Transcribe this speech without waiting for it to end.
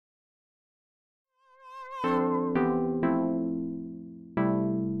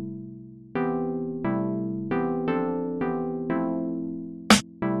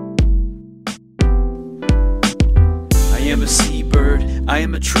I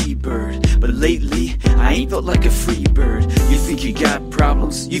am a tree bird, but lately I ain't felt like a free bird. You think you got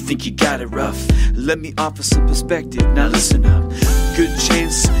problems, you think you got it rough. Let me offer some perspective, now listen up. Good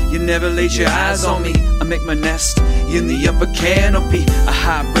chance you never laid your eyes on me. I make my nest in the upper canopy, a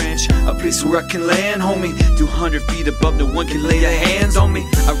high branch, a place where I can land, homie. 200 feet above, no one can lay their hands on me.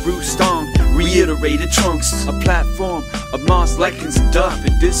 I roost on reiterated trunks, a platform of moss, lichens, and duff.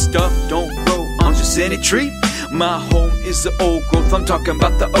 And this stuff don't grow on just any tree. My home is the old growth, I'm talking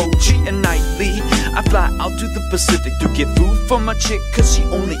about the OG. And nightly, I fly out to the Pacific to get food for my chick, cause she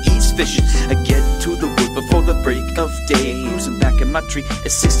only eats fish. I get to the wood before the break of day, cruising back in my tree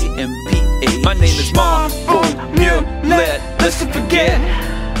at 60 mph. My name is Murrelet, let's not forget.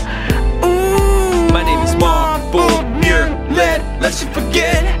 Ooh, my name is Murrelet, let's not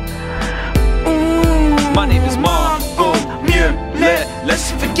forget. Ooh, my name is Murrelet,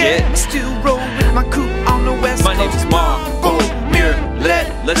 let's not forget. Still roll with my crew on the west coast. My name is Murrelet,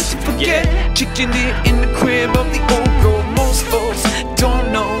 let's not forget. Kicking it in the crib of the old girl. Most folks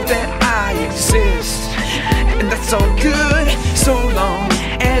don't know that I exist, and that's all good, so long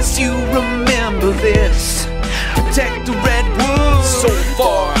as you remember this. Protect the redwoods. So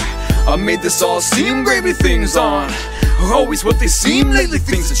far, I made this all seem gravy. Things aren't always what they seem. Lately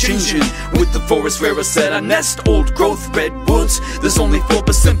things are changing. With the forest where I said I nest, old growth redwoods, there's only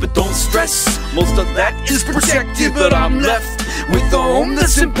 4%, but don't stress, most of that is protected. But I'm left with a home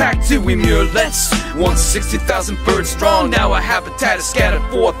that's impacted. We murrelets, once 60,000 birds strong, now our habitat is scattered,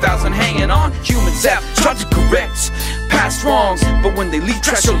 4,000 hanging on. Humans have tried to correct past wrongs, but when they leave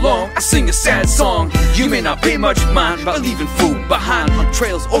trash along, I sing a sad song. You may not pay much mind by leaving food behind on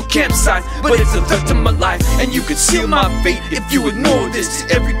trails or campsites, but it's a threat to my life, and you could seal my fate if you ignore this.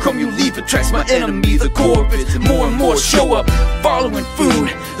 Every crumb you leave attracts my enemy, the corvids. More and more show up, following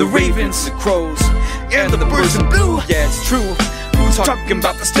food, the ravens, the crows, and the birds in blue. Yeah, it's true, I'm talking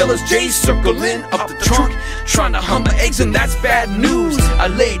about the Stella's J's circling up the trunk, trying to hum the eggs, and that's bad news. I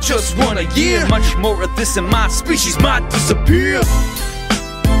lay just one a year, much more of this and my species might disappear.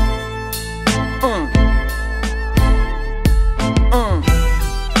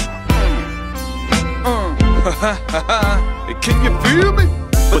 Can you feel me?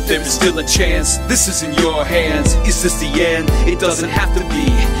 But there is still a chance, this is in your hands. Is this the end? It doesn't have to be.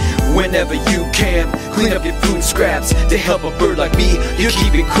 Whenever you can, clean up your food scraps to help a bird like me. You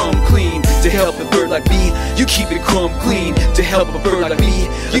keep it crumb clean to help a bird like me. You keep it crumb clean to help a bird like me.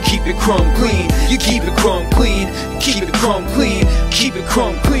 You keep it crumb clean. You keep it crumb clean. Keep it crumb clean. Keep it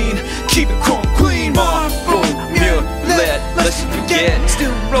crumb clean. Keep it crumb clean. Murrelet, let's not forget.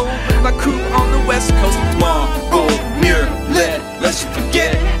 Still roll with my crew on the west coast. Murrelet, let's not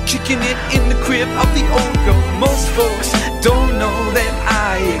forget. Kicking it in the crib of the old girl. Most folks don't know that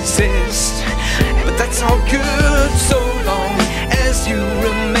I exist, but that's all good, so long as you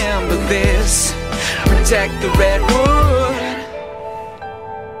remember this. Protect the red